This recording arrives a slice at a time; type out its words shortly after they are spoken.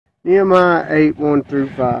Nehemiah 8 1 through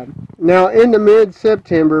 5. Now, in the mid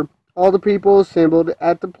September, all the people assembled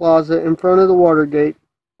at the plaza in front of the water gate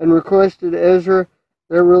and requested Ezra,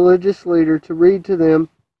 their religious leader, to read to them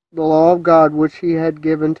the law of God which he had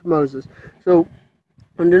given to Moses. So,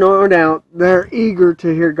 under no doubt, they're eager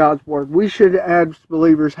to hear God's word. We should, as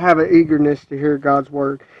believers, have an eagerness to hear God's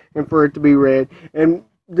word and for it to be read. And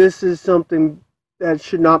this is something that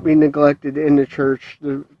should not be neglected in the church.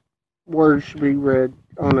 The word should be read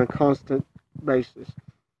on a constant basis.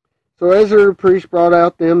 So Ezra the priest brought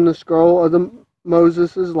out them the scroll of the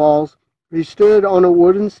Moses' laws. He stood on a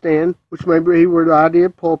wooden stand, which may be where the idea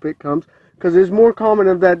of pulpit comes, because it's more common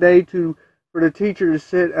of that day for the teacher to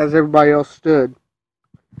sit as everybody else stood.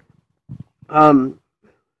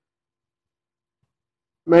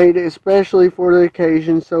 Made especially for the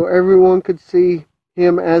occasion, so everyone could see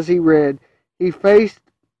him as he read. He faced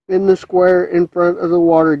in the square in front of the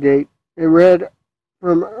water gate and read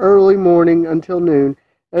from early morning until noon.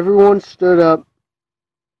 Everyone stood up.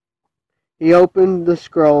 He opened the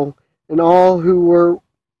scroll, and all who were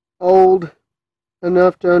old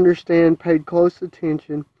enough to understand paid close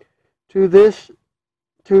attention. To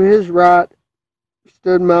his right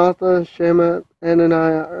stood Maltha, Shema,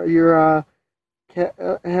 Ananiah, Uriah,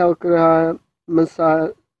 Helkiah,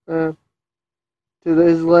 Messiah. To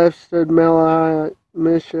his left stood Meliah,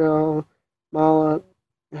 Mishael, Mala,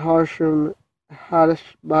 Harsham,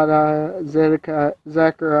 Hadashbadiah, Zedekiah,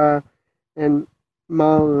 Zechariah, and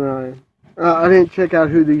Malaniah. I didn't check out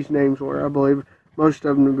who these names were. I believe most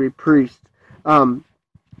of them would be priests.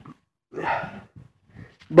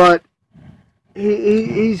 But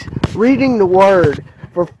he's reading the word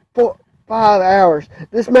for 5 hours.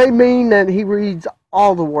 This may mean that he reads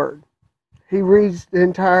all the word. He reads the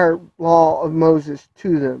entire law of Moses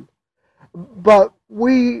to them. But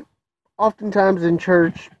we oftentimes in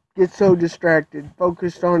church get so distracted,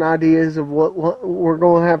 focused on ideas of what we're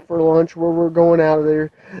going to have for lunch, where we're going out of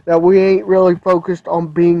there, that we ain't really focused on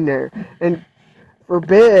being there. And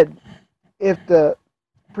forbid if the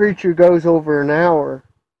preacher goes over an hour,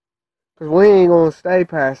 because we ain't going to stay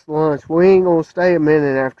past lunch. We ain't going to stay a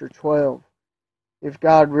minute after 12 if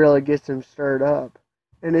God really gets him stirred up.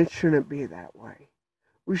 And it shouldn't be that way.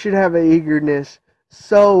 We should have an eagerness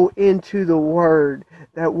so into the Word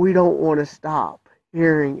that we don't want to stop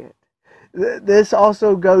hearing it. This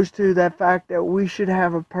also goes to that fact that we should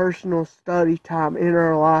have a personal study time in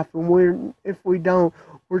our life. And if we don't,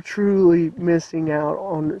 we're truly missing out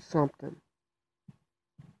on something.